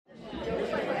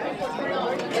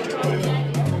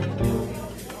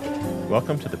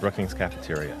Welcome to the Brookings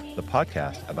Cafeteria, the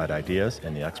podcast about ideas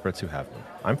and the experts who have them.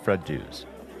 I'm Fred Dews.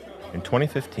 In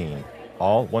 2015,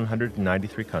 all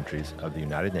 193 countries of the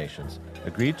United Nations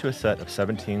agreed to a set of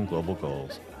 17 global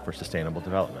goals for sustainable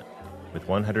development, with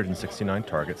 169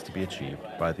 targets to be achieved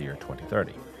by the year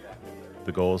 2030.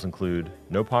 The goals include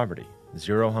no poverty,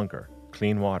 zero hunger,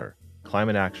 clean water,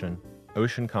 climate action,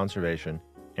 ocean conservation,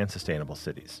 and sustainable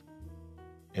cities.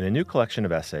 In a new collection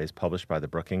of essays published by the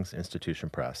Brookings Institution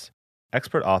Press,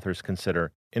 expert authors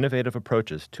consider innovative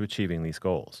approaches to achieving these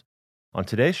goals. On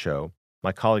today's show,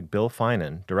 my colleague Bill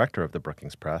Finan, director of the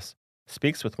Brookings Press,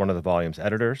 speaks with one of the volume's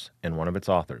editors and one of its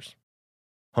authors.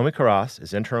 Homi Kharas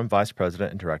is interim vice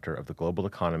president and director of the Global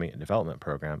Economy and Development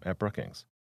Program at Brookings,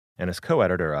 and is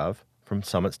co-editor of From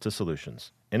Summits to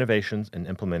Solutions, Innovations in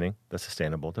Implementing the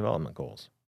Sustainable Development Goals.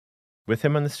 With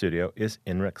him in the studio is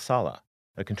Enric Sala,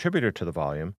 a contributor to the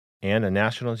volume and a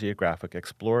National Geographic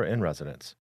Explorer in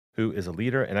Residence, who is a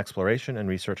leader in exploration and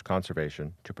research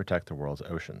conservation to protect the world's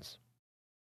oceans.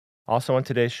 Also on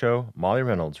today's show, Molly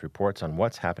Reynolds reports on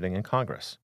what's happening in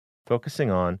Congress,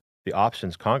 focusing on the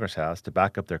options Congress has to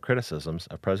back up their criticisms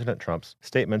of President Trump's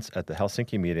statements at the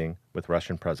Helsinki meeting with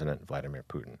Russian President Vladimir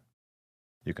Putin.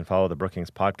 You can follow the Brookings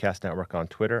Podcast Network on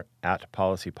Twitter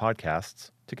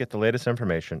 @PolicyPodcasts to get the latest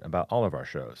information about all of our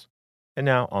shows. And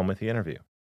now, on with the interview.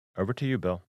 Over to you,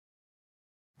 Bill.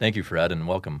 Thank you, Fred, and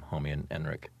welcome, Homi and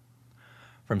Enric.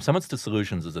 From Summits to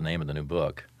Solutions is the name of the new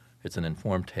book. It's an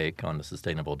informed take on the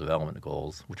Sustainable Development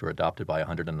Goals, which were adopted by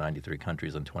 193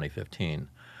 countries in 2015.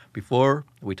 Before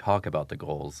we talk about the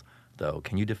goals, though,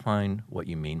 can you define what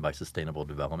you mean by sustainable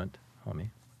development,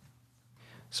 Homi?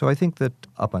 So I think that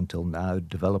up until now,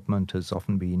 development has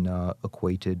often been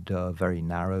equated very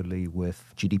narrowly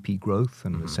with GDP growth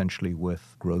and essentially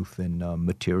with growth in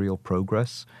material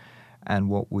progress. And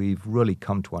what we've really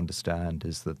come to understand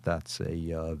is that that's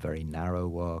a very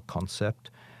narrow concept.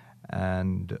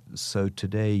 And so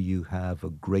today you have a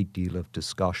great deal of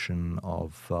discussion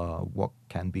of what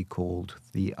can be called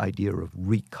the idea of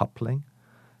recoupling,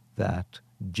 that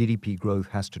GDP growth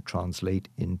has to translate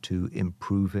into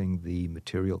improving the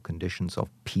material conditions of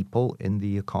people in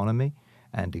the economy.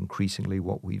 And increasingly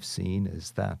what we've seen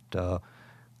is that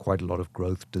quite a lot of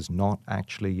growth does not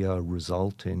actually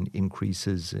result in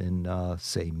increases in,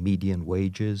 say, median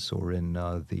wages or in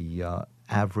the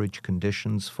average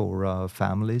conditions for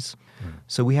families.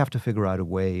 So we have to figure out a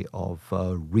way of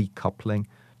recoupling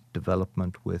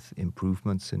development with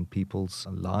improvements in people's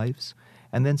lives.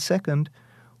 And then second,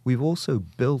 we've also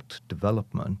built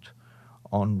development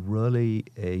on really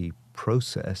a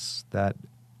process that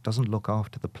doesn't look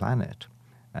after the planet.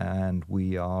 And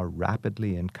we are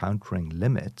rapidly encountering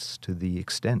limits to the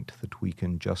extent that we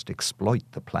can just exploit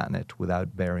the planet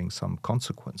without bearing some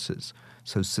consequences.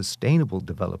 So sustainable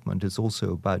development is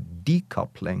also about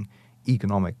decoupling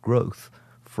economic growth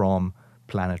from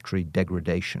planetary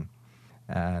degradation.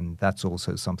 And that's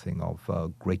also something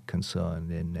of great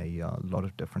concern in a lot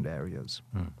of different areas.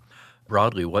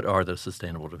 Broadly, what are the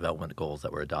Sustainable Development Goals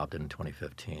that were adopted in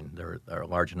 2015? There are a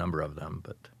large number of them,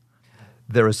 but...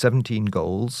 There are 17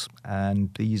 goals,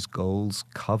 and these goals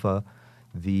cover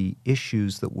the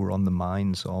issues that were on the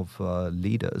minds of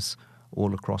leaders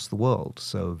all across the world.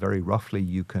 So very roughly,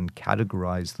 you can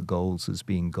categorize the goals as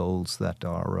being goals that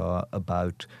are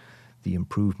about the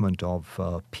improvement of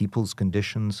people's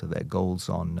conditions. So they're goals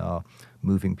on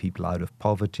moving people out of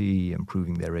poverty,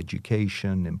 improving their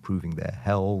education, improving their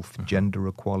health, gender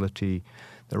equality.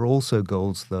 There are also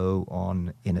goals, though,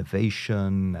 on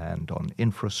innovation and on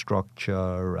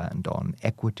infrastructure and on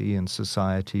equity in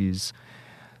societies.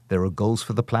 There are goals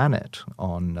for the planet,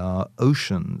 on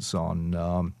oceans,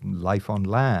 on life on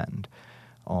land,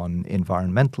 on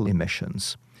environmental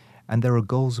emissions. And there are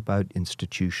goals about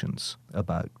institutions,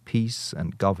 about peace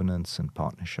and governance and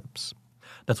partnerships.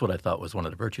 That's what I thought was one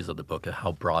of the virtues of the book,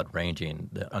 how broad-ranging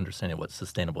the understanding of what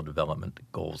sustainable development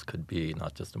goals could be,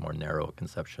 not just a more narrow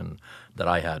conception that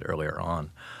I had earlier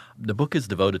on. The book is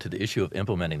devoted to the issue of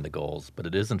implementing the goals, but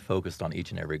it isn't focused on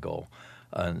each and every goal.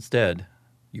 Instead,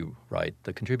 you write,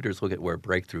 the contributors look at where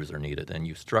breakthroughs are needed, and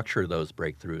you structure those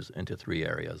breakthroughs into three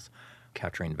areas: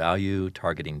 capturing value,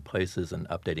 targeting places, and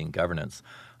updating governance.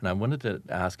 And I wanted to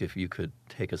ask if you could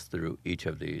take us through each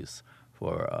of these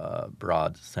for a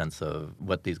broad sense of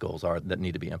what these goals are that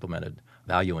need to be implemented.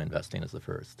 Value investing is the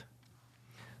first.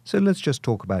 So let's just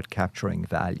talk about capturing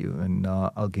value, and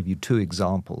I'll give you two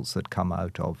examples that come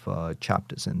out of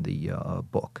chapters in the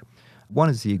book. One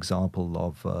is the example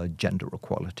of gender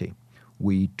equality.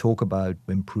 We talk about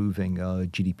improving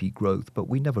GDP growth, but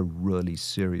we never really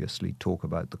seriously talk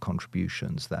about the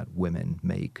contributions that women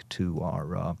make to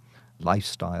our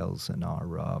lifestyles and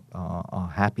our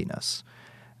happiness.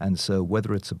 And so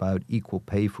whether it's about equal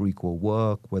pay for equal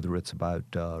work, whether it's about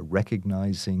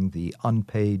recognizing the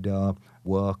unpaid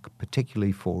work,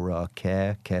 particularly for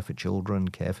care for children,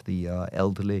 care for the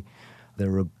elderly,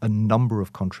 there are a number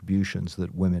of contributions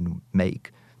that women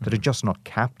make that are just not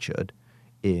captured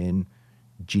in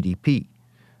GDP.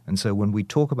 And so when we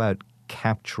talk about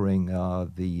capturing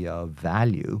the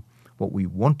value, what we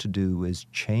want to do is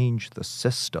change the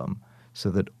system so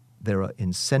that there are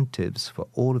incentives for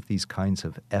all of these kinds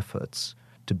of efforts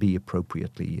to be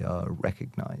appropriately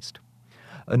recognized.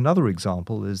 Another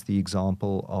example is the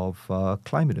example of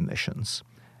climate emissions.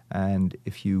 And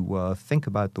if you think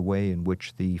about the way in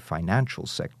which the financial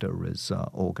sector is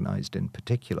organized in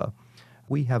particular,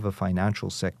 we have a financial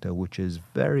sector which is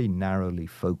very narrowly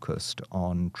focused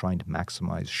on trying to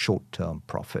maximize short-term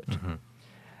profit. Mm-hmm.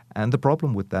 And the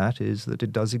problem with that is that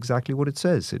it does exactly what it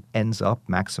says. It ends up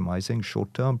maximizing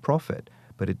short-term profit,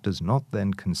 but it does not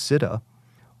then consider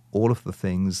all of the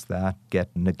things that get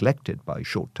neglected by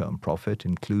short-term profit,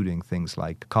 including things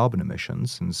like carbon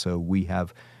emissions. And so we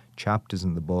have chapters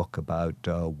in the book about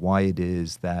why it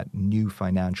is that new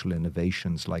financial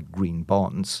innovations like green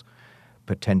bonds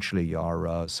potentially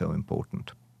are so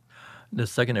important. The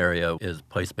second area is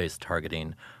place-based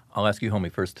targeting. I'll ask you,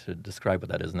 Homi, first to describe what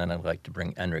that is, and then I'd like to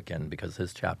bring Enric in because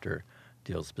his chapter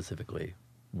deals specifically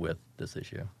with this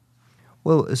issue.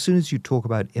 Well, as soon as you talk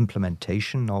about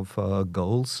implementation of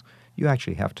goals, you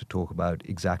actually have to talk about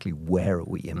exactly where are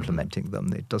we implementing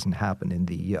them. It doesn't happen in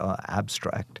the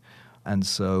abstract. And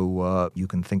so you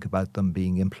can think about them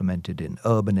being implemented in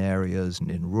urban areas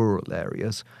and in rural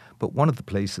areas. But one of the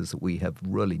places that we have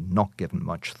really not given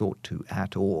much thought to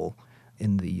at all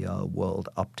in the world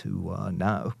up to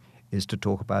now is to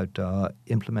talk about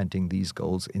implementing these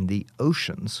goals in the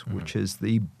oceans, which is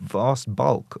the vast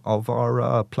bulk of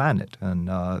our planet. And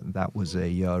that was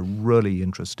a really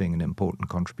interesting and important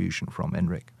contribution from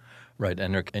Enric. Right.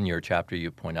 Enric, in your chapter, you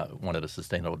point out one of the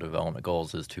Sustainable Development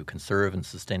Goals is to conserve and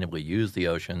sustainably use the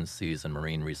oceans, seas, and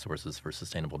marine resources for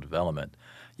sustainable development.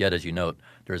 Yet, as you note,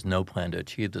 there is no plan to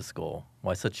achieve this goal.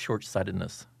 Why such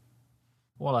short-sightedness?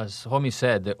 Well, as Homi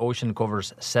said, the ocean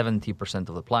covers 70%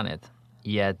 of the planet,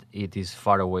 yet it is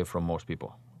far away from most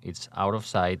people. It's out of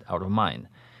sight, out of mind.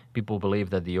 People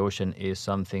believe that the ocean is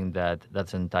something that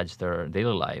doesn't touch their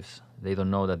daily lives. They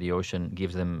don't know that the ocean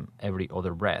gives them every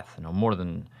other breath. More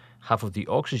than half of the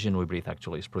oxygen we breathe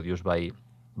actually is produced by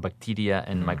bacteria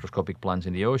and microscopic plants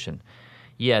in the ocean.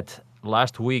 Yet,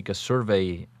 last week, a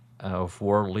survey of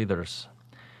world leaders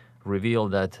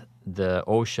revealed that the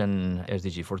ocean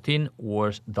SDG 14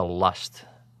 was the last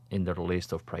in their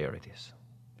list of priorities.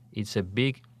 It's a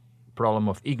big problem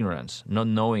of ignorance, not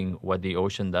knowing what the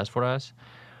ocean does for us.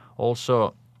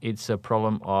 Also, it's a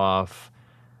problem of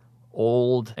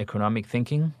old economic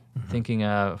thinking, thinking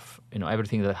of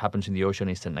everything that happens in the ocean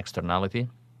is an externality.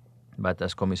 But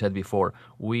as Homi said before,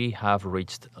 we have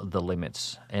reached the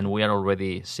limits, and we are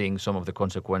already seeing some of the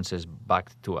consequences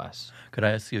back to us. Could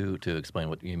I ask you to explain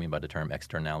what you mean by the term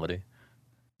externality?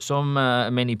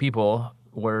 Many people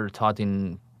were taught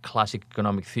in classic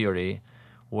economic theory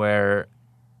where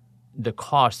the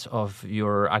cost of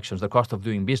your actions, the cost of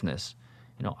doing business,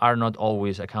 are not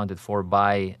always accounted for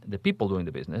by the people doing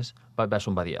the business, but by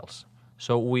somebody else.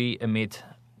 So we emit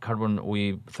carbon,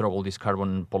 we throw all this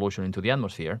carbon pollution into the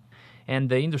atmosphere, and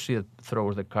the industry that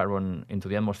throws the carbon into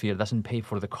the atmosphere doesn't pay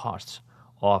for the costs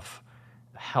of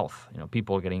health,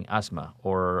 people getting asthma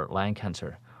or lung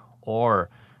cancer, or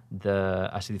the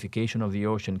acidification of the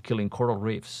ocean killing coral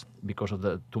reefs because of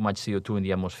the too much CO2 in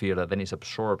the atmosphere that then is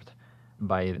absorbed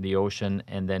by the ocean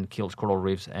and then kills coral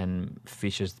reefs and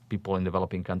fishes people in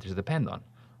developing countries depend on.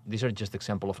 These are just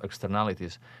examples of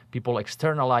externalities. People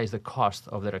externalize the cost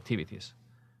of their activities.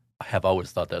 I have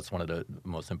always thought that's one of the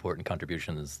most important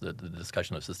contributions that the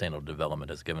discussion of sustainable development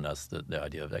has given us, the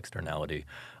idea of externality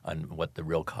and what the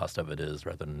real cost of it is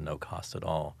rather than no cost at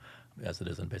all, as it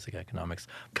is in basic economics.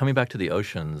 Coming back to the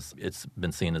oceans, it's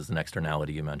been seen as an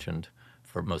externality, you mentioned,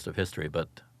 for most of history, but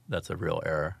that's a real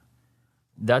error.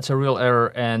 That's a real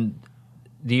error, and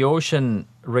the ocean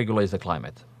regulates the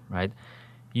climate, right?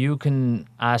 You can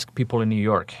ask people in New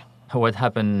York what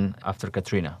happened after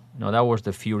Katrina. That was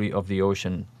the fury of the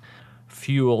ocean,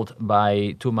 fueled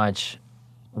by too much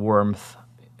warmth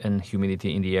and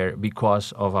humidity in the air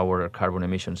because of our carbon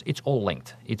emissions. It's all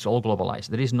linked. It's all globalized.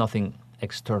 There is nothing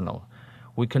external.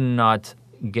 We cannot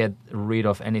get rid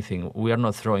of anything. We are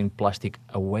not throwing plastic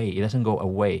away. It doesn't go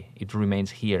away. It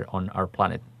remains here on our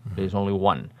planet. There is only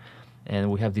one.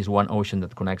 And we have this one ocean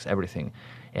that connects everything.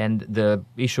 And the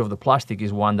issue of the plastic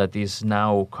is one that is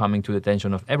now coming to the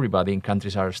attention of everybody, and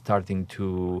countries are starting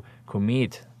to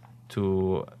commit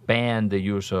to ban the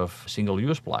use of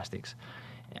single-use plastics.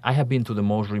 I have been to the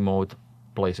most remote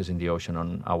places in the ocean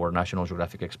on our National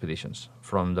Geographic expeditions,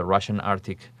 from the Russian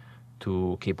Arctic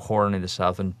to Cape Horn in the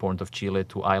southern point of Chile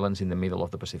to islands in the middle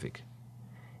of the Pacific.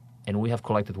 And we have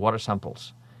collected water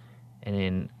samples. And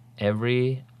in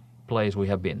every place we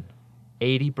have been,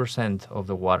 80% of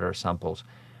the water samples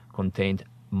contained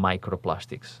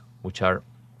microplastics, which are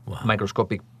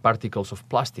microscopic particles of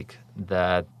plastic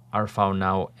that are found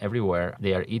now everywhere.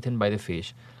 They are eaten by the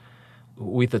fish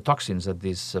with the toxins that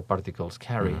these particles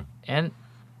carry. And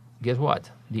guess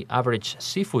what? The average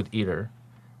seafood eater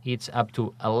eats up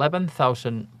to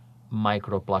 11,000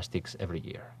 microplastics every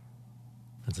year.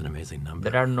 That's an amazing number.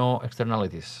 There are no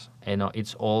externalities.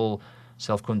 It's all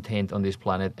self-contained on this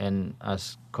planet, and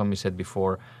as Komi said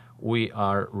before, we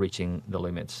are reaching the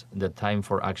limits. The time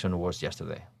for action was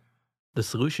yesterday. The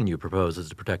solution you propose is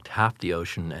to protect half the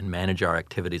ocean and manage our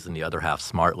activities in the other half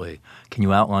smartly. Can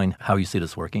you outline how you see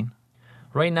this working?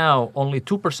 Right now, only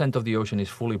 2% of the ocean is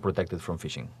fully protected from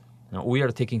fishing. Now, we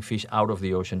are taking fish out of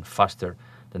the ocean faster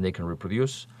than they can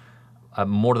reproduce.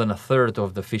 More than a third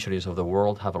of the fisheries of the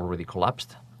world have already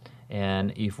collapsed.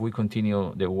 And if we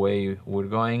continue the way we're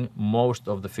going, most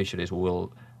of the fisheries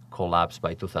will collapse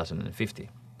by 2050.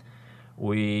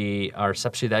 We are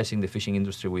subsidizing the fishing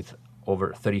industry with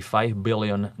over $35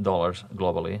 billion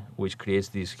globally, which creates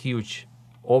this huge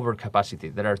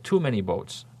overcapacity. There are too many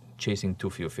boats chasing too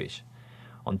few fish.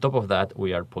 On top of that,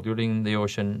 we are polluting the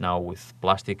ocean now with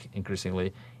plastic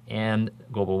increasingly, and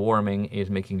global warming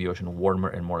is making the ocean warmer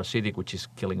and more acidic, which is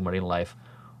killing marine life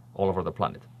all over the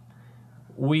planet.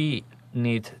 We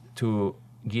need to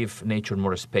give nature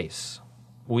more space.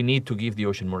 We need to give the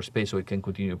ocean more space so it can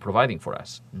continue providing for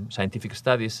us. Scientific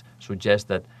studies suggest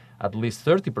that at least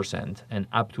 30% and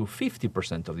up to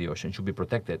 50% of the ocean should be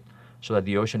protected so that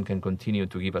the ocean can continue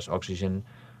to give us oxygen,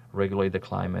 regulate the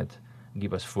climate,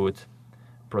 give us food,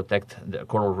 protect the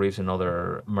coral reefs and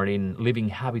other marine living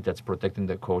habitats protecting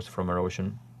the coast from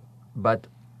erosion. But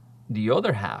the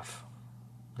other half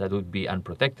that would be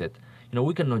unprotected,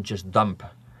 we cannot just dump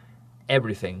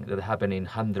everything that happened in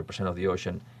 100% of the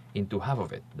ocean into half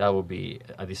of it. That would be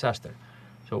a disaster.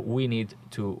 So we need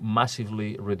to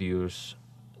massively reduce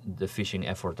the fishing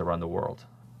effort around the world.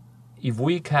 If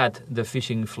we cut the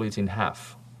fishing fleets in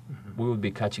half, we would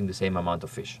be catching the same amount of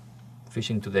fish.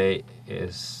 Fishing today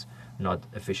is not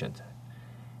efficient,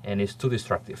 and it's too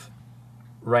destructive.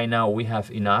 Right now, we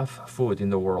have enough food in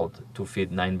the world to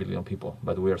feed 9 billion people,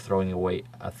 but we are throwing away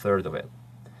a third of it.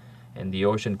 And the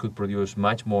ocean could produce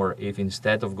much more if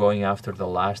instead of going after the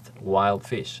last wild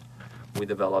fish, we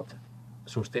developed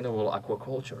sustainable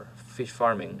aquaculture, fish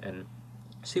farming and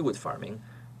seaweed farming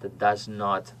that does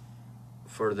not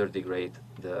further degrade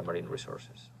the marine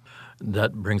resources.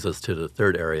 That brings us to the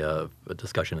third area of a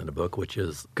discussion in the book, which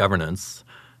is governance.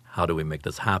 How do we make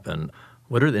this happen?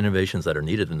 What are the innovations that are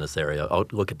needed in this area? I'll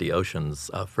look at the oceans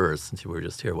first, since you were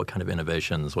just here. What kind of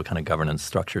innovations, what kind of governance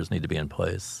structures need to be in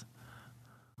place?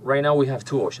 Right now we have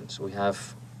two oceans. We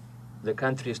have the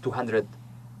country's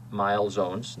 200-mile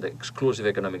zones, the exclusive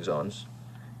economic zones,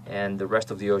 and the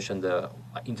rest of the ocean, the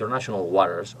international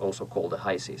waters, also called the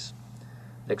high seas.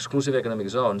 The exclusive economic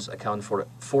zones account for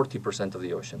 40% of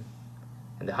the ocean,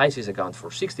 and the high seas account for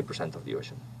 60% of the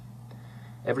ocean.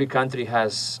 Every country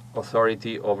has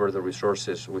authority over the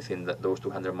resources within those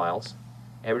 200 miles.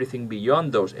 Everything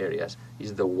beyond those areas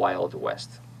is the Wild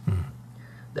West.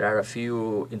 There are a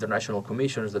few international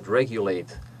commissions that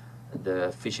regulate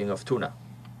the fishing of tuna,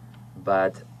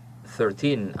 but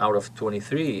 13 out of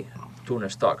 23 tuna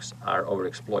stocks are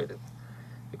overexploited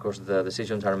because the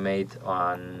decisions are made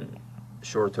on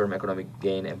short-term economic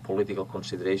gain and political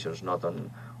considerations, not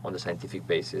on the scientific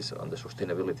basis, on the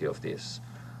sustainability of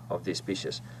these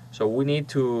species. So we need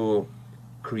to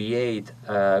create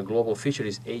a global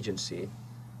fisheries agency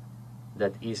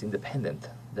that is independent,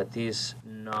 that is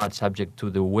not subject to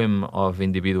the whim of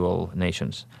individual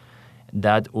nations.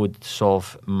 That would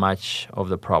solve much of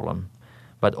the problem.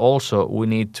 But also we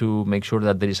need to make sure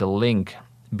that there is a link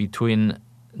between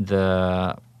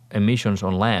the emissions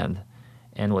on land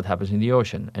and what happens in the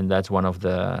ocean. And that's one of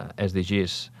the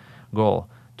SDGs' goal,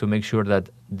 to make sure that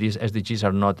these SDGs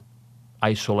are not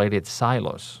isolated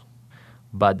silos,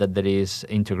 but that there is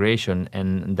integration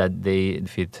and that they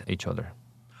fit each other.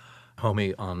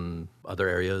 Homi, on other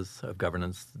areas of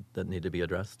governance that need to be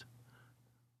addressed?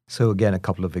 So again, a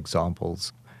couple of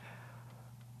examples.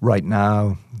 Right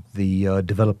now, the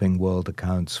developing world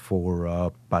accounts for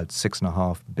about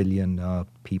 6.5 billion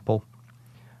people.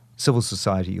 Civil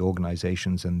society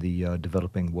organizations in the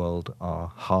developing world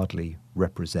are hardly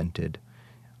represented,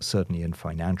 certainly in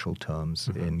financial terms,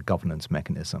 in governance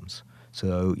mechanisms.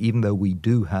 So even though we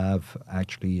do have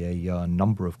actually a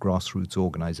number of grassroots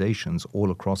organizations all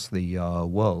across the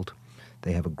world,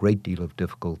 they have a great deal of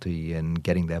difficulty in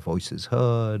getting their voices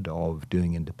heard, of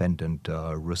doing independent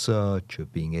research,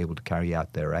 of being able to carry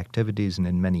out their activities, and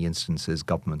in many instances,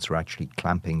 governments are actually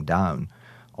clamping down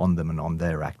on them and on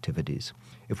their activities.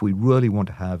 If we really want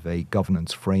to have a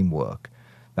governance framework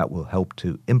that will help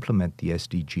to implement the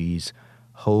SDGs,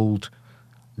 hold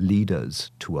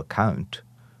leaders to account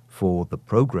for the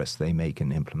progress they make in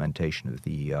the implementation of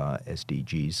the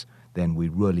SDGs, then we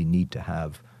really need to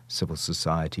have civil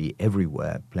society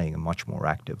everywhere playing a much more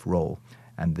active role.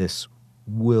 And this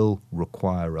will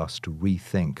require us to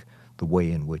rethink the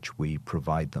way in which we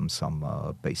provide them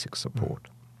some basic support.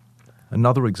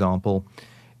 Another example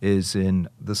is in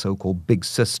the so-called big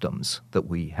systems that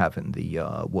we have in the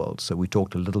world. So we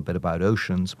talked a little bit about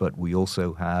oceans, but we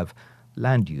also have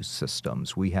land use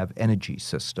systems, we have energy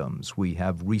systems, we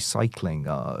have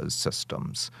recycling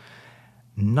systems.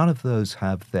 None of those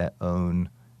have their own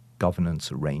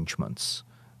governance arrangements.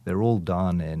 They're all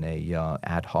done in a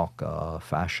ad hoc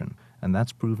fashion, and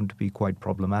that's proven to be quite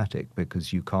problematic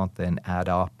because you can't then add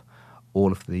up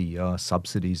all of the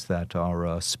subsidies that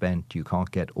are spent. You can't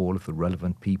get all of the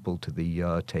relevant people to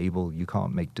the table. You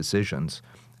can't make decisions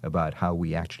about how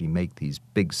we actually make these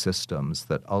big systems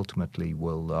that ultimately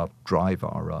will drive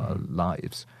our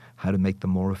lives, how to make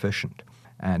them more efficient.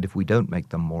 And if we don't make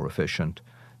them more efficient,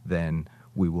 then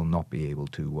we will not be able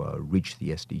to reach the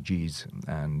SDGs,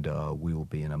 and we will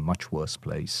be in a much worse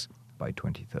place by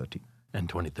 2030. And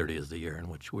 2030 is the year in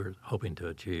which we're hoping to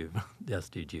achieve the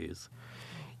SDGs.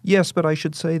 Yes, but I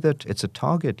should say that it's a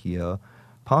target year,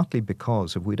 partly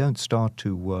because if we don't start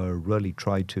to really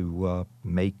try to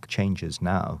make changes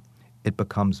now, it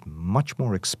becomes much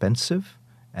more expensive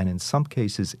and in some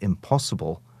cases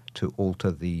impossible to alter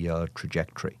the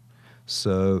trajectory.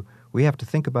 So we have to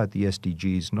think about the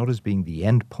SDGs not as being the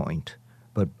end point,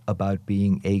 but about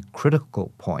being a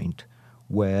critical point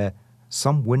where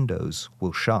some windows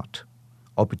will shut.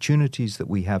 Opportunities that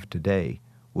we have today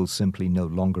will simply no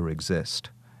longer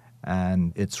exist.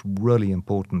 And it's really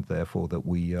important, therefore, that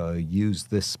we use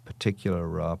this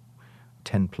particular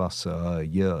 10-plus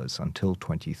years until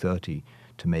 2030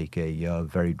 to make a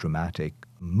very dramatic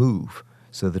move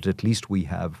so that at least we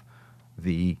have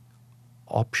the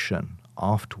option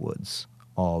afterwards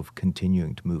of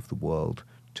continuing to move the world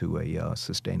to a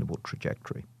sustainable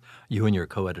trajectory. You and your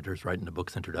co-editors write in the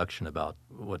book's introduction about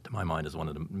what, to my mind, is one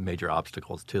of the major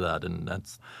obstacles to that, and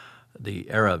that's the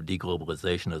era of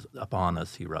deglobalization is upon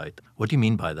us, you write. What do you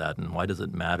mean by that, and why does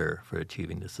it matter for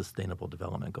achieving the Sustainable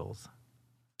Development Goals?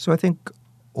 So I think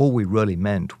all we really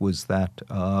meant was that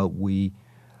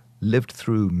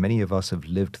many of us have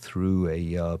lived through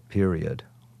a period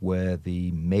where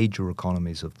the major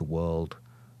economies of the world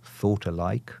thought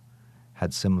alike,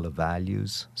 had similar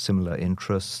values, similar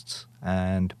interests,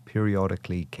 and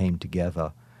periodically came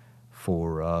together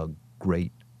for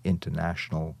great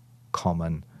international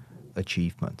common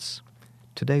achievements.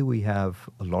 Today we have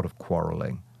a lot of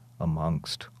quarreling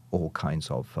amongst all kinds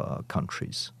of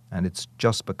countries, and it's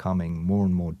just becoming more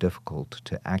and more difficult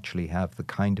to actually have the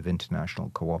kind of international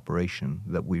cooperation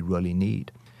that we really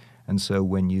need. And so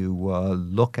when you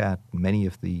look at many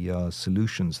of the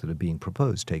solutions that are being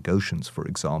proposed, take oceans, for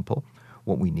example,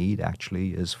 what we need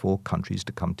actually is for countries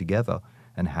to come together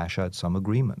and hash out some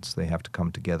agreements. They have to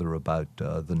come together about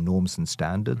the norms and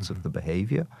standards of the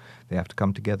behavior. They have to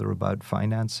come together about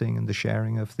financing and the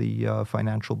sharing of the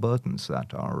financial burdens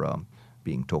that are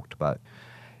being talked about.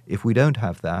 If we don't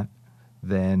have that,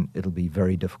 then it'll be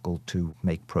very difficult to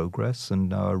make progress.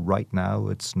 And right now,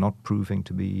 it's not proving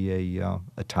to be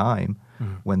a time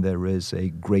when there is a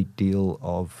great deal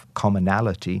of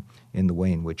commonality in the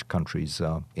way in which countries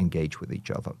engage with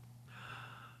each other.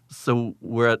 So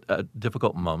we're at a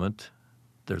difficult moment.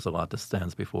 There's a lot that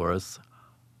stands before us.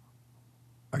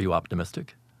 Are you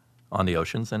optimistic on the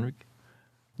oceans, Enrique?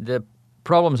 The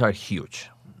problems are huge.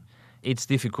 It's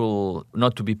difficult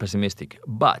not to be pessimistic,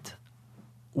 but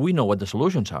we know what the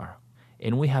solutions are,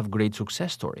 and we have great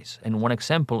success stories. And one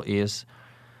example is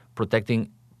protecting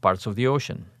parts of the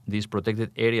ocean, these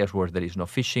protected areas where there is no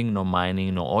fishing, no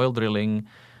mining, no oil drilling,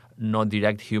 no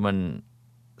direct human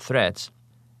threats.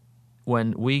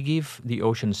 When we give the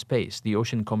ocean space, the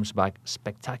ocean comes back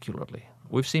spectacularly.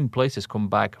 We've seen places come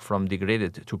back from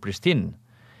degraded to pristine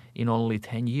in only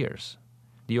 10 years.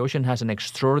 The ocean has an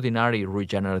extraordinary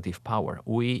regenerative power.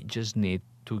 We just need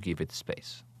to give it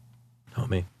space.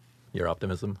 Homi, your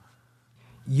optimism?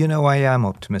 You know, I am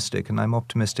optimistic, and I'm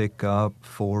optimistic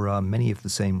for many of the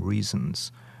same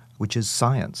reasons, which is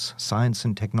science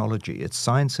and technology. It's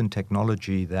science and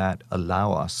technology that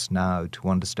allow us now to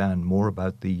understand more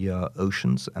about the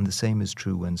oceans, and the same is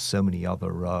true in so many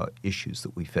other issues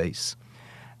that we face.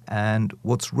 And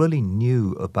what's really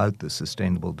new about the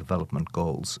Sustainable Development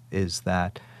Goals is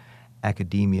that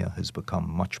academia has become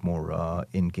much more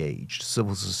engaged,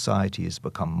 civil society has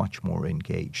become much more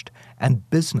engaged, and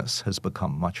business has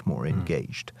become much more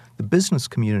engaged. The business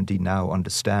community now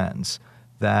understands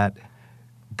that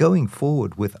going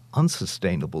forward with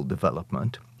unsustainable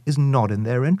development is not in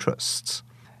their interests.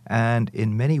 And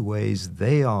in many ways,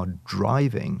 they are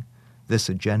driving this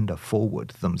agenda forward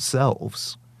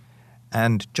themselves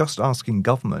and just asking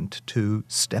government to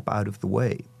step out of the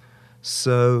way.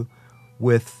 So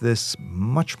with this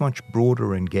much, much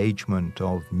broader engagement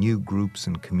of new groups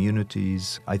and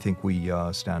communities, I think we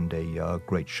stand a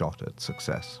great shot at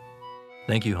success.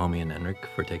 Thank you, Homi and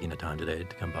Enric, for taking the time today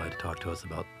to come by to talk to us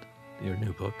about your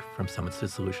new book, From Summits to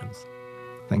Solutions.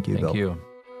 Thank you, Bill. Thank you.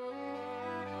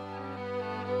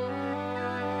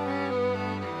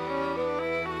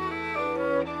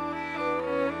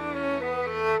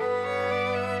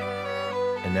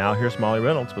 And now here's Molly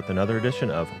Reynolds with another edition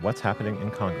of What's Happening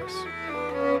in Congress.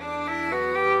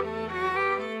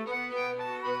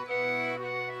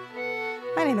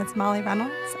 My name is Molly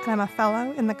Reynolds, and I'm a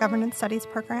fellow in the Governance Studies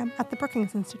program at the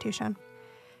Brookings Institution.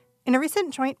 In a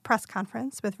recent joint press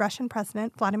conference with Russian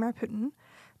President Vladimir Putin,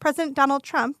 President Donald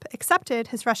Trump accepted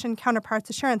his Russian counterpart's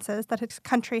assurances that his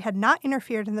country had not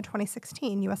interfered in the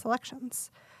 2016 U.S.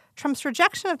 elections. Trump's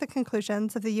rejection of the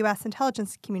conclusions of the U.S.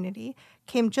 intelligence community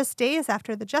came just days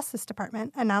after the Justice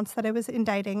Department announced that it was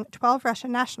indicting 12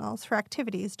 Russian nationals for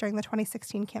activities during the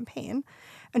 2016 campaign,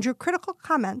 and drew critical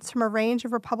comments from a range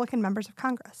of Republican members of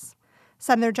Congress.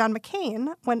 Senator John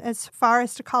McCain went as far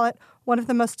as to call it one of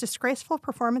the most disgraceful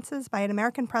performances by an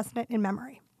American president in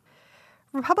memory.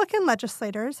 Republican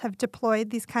legislators have deployed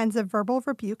these kinds of verbal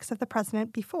rebukes of the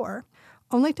president before,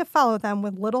 only to follow them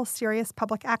with little serious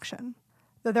public action,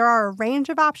 though there are a range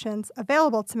of options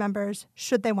available to members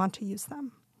should they want to use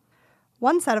them.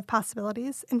 One set of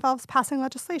possibilities involves passing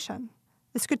legislation.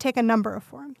 This could take a number of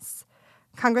forms.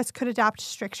 Congress could adopt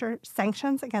stricter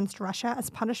sanctions against Russia as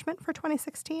punishment for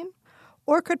 2016,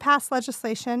 or could pass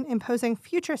legislation imposing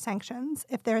future sanctions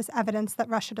if there is evidence that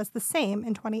Russia does the same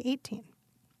in 2018.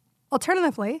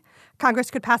 Alternatively, Congress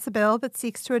could pass a bill that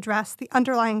seeks to address the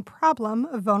underlying problem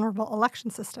of vulnerable election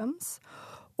systems,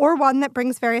 or one that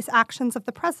brings various actions of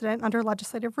the president under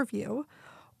legislative review,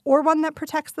 or one that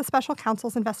protects the special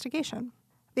counsel's investigation.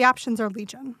 The options are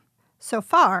legion. So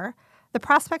far, the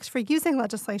prospects for using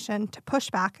legislation to push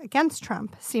back against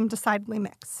Trump seem decidedly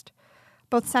mixed.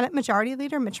 Both Senate Majority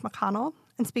Leader Mitch McConnell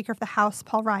and Speaker of the House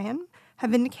Paul Ryan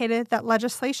have indicated that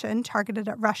legislation targeted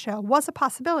at Russia was a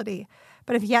possibility,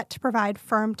 but have yet to provide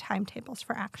firm timetables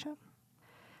for action.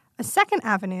 A second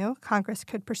avenue Congress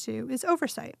could pursue is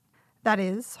oversight. That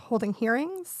is, holding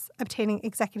hearings, obtaining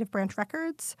executive branch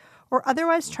records, or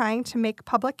otherwise trying to make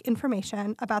public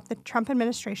information about the Trump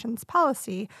administration's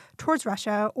policy towards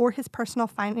Russia or his personal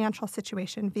financial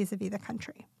situation vis-a-vis the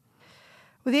country.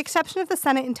 With the exception of the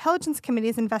Senate Intelligence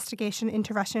Committee's investigation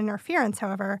into Russian interference,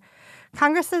 however,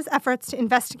 Congress's efforts to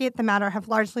investigate the matter have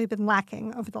largely been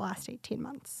lacking over the last 18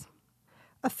 months.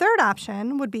 A third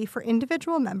option would be for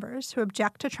individual members who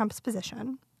object to Trump's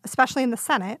position, especially in the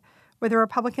Senate, where the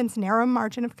Republicans' narrow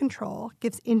margin of control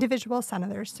gives individual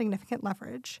senators significant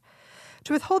leverage,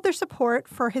 to withhold their support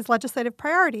for his legislative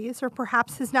priorities or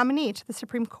perhaps his nominee to the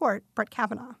Supreme Court, Brett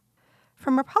Kavanaugh.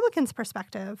 From Republicans'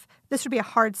 perspective, this would be a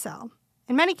hard sell.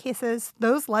 In many cases,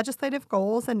 those legislative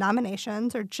goals and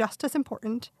nominations are just as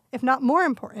important, if not more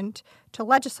important, to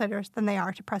legislators than they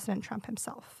are to President Trump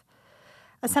himself.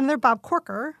 As Senator Bob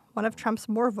Corker, one of Trump's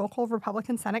more vocal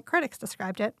Republican Senate critics,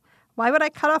 described it, "Why would I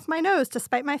cut off my nose to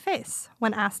spite my face?"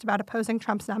 when asked about opposing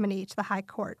Trump's nominee to the High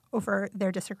Court over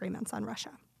their disagreements on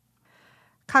Russia.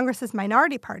 Congress's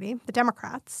minority party, the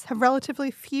Democrats, have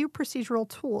relatively few procedural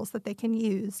tools that they can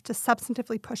use to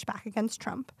substantively push back against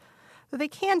Trump, though they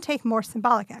can take more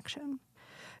symbolic action.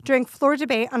 During floor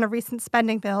debate on a recent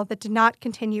spending bill that did not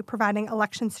continue providing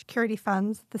election security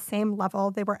funds at the same level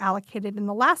they were allocated in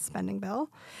the last spending bill,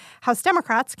 House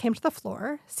Democrats came to the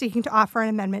floor seeking to offer an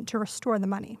amendment to restore the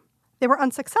money. They were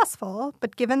unsuccessful,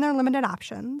 but given their limited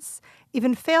options,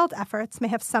 even failed efforts may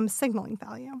have some signaling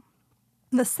value.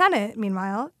 In the Senate,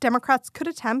 meanwhile, Democrats could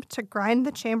attempt to grind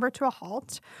the chamber to a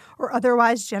halt or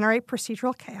otherwise generate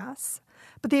procedural chaos,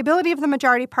 But the ability of the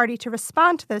majority party to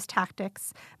respond to those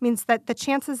tactics means that the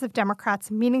chances of Democrats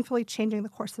meaningfully changing the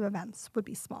course of events would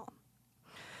be small.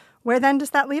 Where then does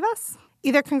that leave us?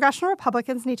 Either congressional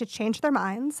Republicans need to change their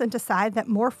minds and decide that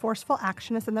more forceful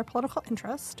action is in their political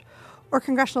interest, or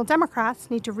congressional Democrats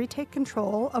need to retake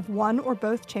control of one or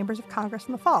both chambers of Congress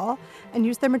in the fall and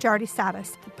use their majority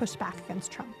status to push back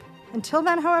against Trump. Until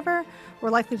then, however, we're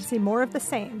likely to see more of the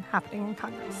same happening in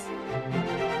Congress.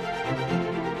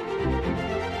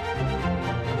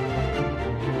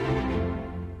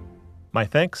 My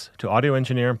thanks to audio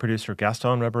engineer and producer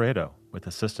Gaston Reboredo, with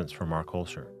assistance from Mark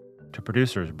Holscher, to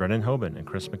producers Brennan Hoban and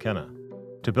Chris McKenna,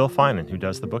 to Bill Finan, who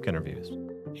does the book interviews,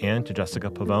 and to Jessica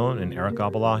Pavone and Eric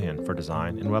Abalahian for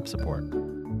design and web support.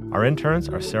 Our interns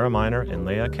are Sarah Miner and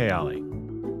Leah Kayali.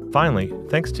 Finally,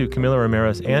 thanks to Camila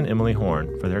Ramirez and Emily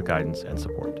Horn for their guidance and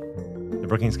support. The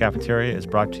Brookings Cafeteria is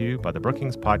brought to you by the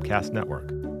Brookings Podcast Network,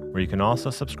 where you can also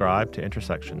subscribe to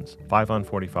Intersections, 5 on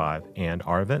 45, and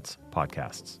our events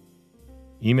podcasts.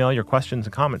 Email your questions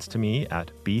and comments to me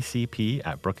at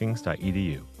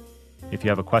bcp@brookings.edu. If you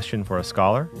have a question for a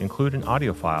scholar, include an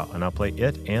audio file and I'll play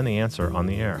it and the answer on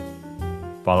the air.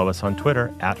 Follow us on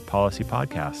Twitter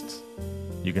 @PolicyPodcasts.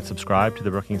 You can subscribe to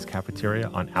the Brookings Cafeteria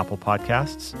on Apple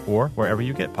Podcasts or wherever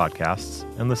you get podcasts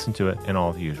and listen to it in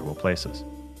all the usual places.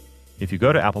 If you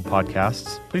go to Apple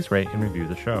Podcasts, please rate and review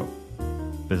the show.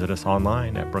 Visit us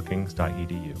online at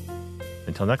brookings.edu.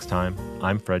 Until next time,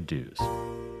 I'm Fred Dews.